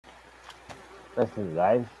Listen,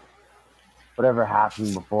 guys. Whatever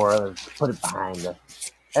happened before, let's put it behind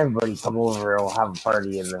us. Everybody come over and we'll have a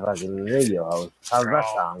party in the fucking radio house. How's that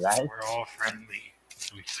sound, guys? We're all friendly.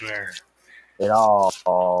 We swear. It all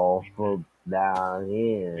floats down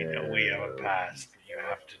here. We know we have a past. You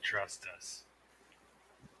have to trust us.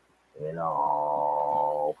 It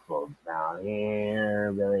all floats down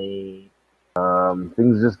here, Billy.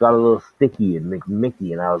 Things just got a little sticky and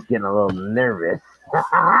McMickey, and I was getting a little nervous.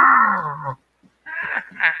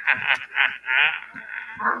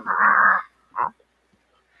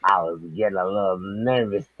 I was getting a little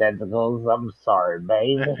nervous, Tentacles. I'm sorry,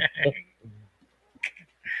 baby.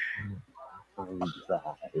 I'm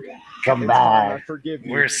sorry. Come back.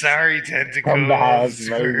 We're sorry, Tentacles. Come back,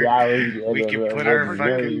 baby. We can put our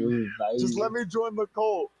fucking... Just let me join the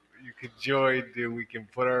cult. You can join, dude. We can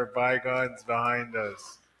put our bygones behind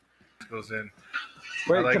us. Goes in.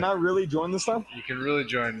 Wait, can I really join this time? You can really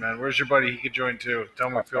join, man. Where's your buddy? He could join too. Tell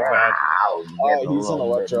him I feel bad. Oh, he's in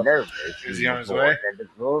Electro. Is he on his way? I'm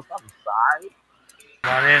sorry.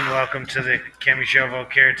 Come on in. Welcome to the Kamyshovo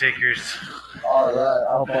caretakers. Alright,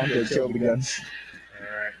 I'll bump it killed again.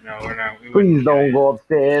 Alright, no, we're not. Please don't go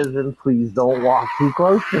upstairs and please don't walk too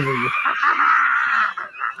close to me.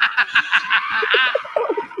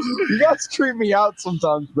 You guys treat me out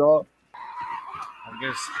sometimes, bro.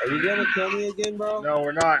 Are you gonna kill me again, bro? No,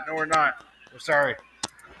 we're not. No, we're not. We're sorry.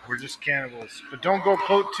 We're just cannibals. But don't go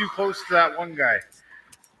too close to that one guy.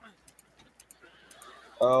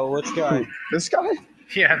 Oh, which guy? This guy?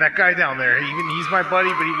 Yeah, that guy down there. He's my buddy,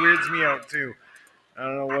 but he weirds me out too. I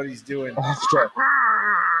don't know what he's doing. Okay.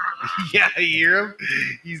 Yeah, you hear him?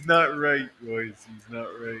 He's not right, boys. He's not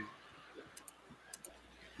right.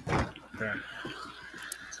 Okay.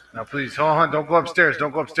 Now, please, hold on. Don't go upstairs.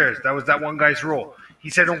 Don't go upstairs. That was that one guy's rule. He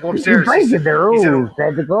said don't go upstairs. You're breaking the rules,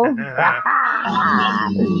 Tentacle. You're breaking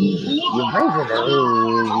the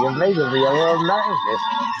rules. You're making me a little nervous.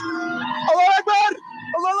 Allah Akbar!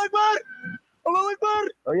 Allah Akbar! Allah Akbar!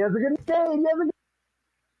 Oh, you have a good day. You have a good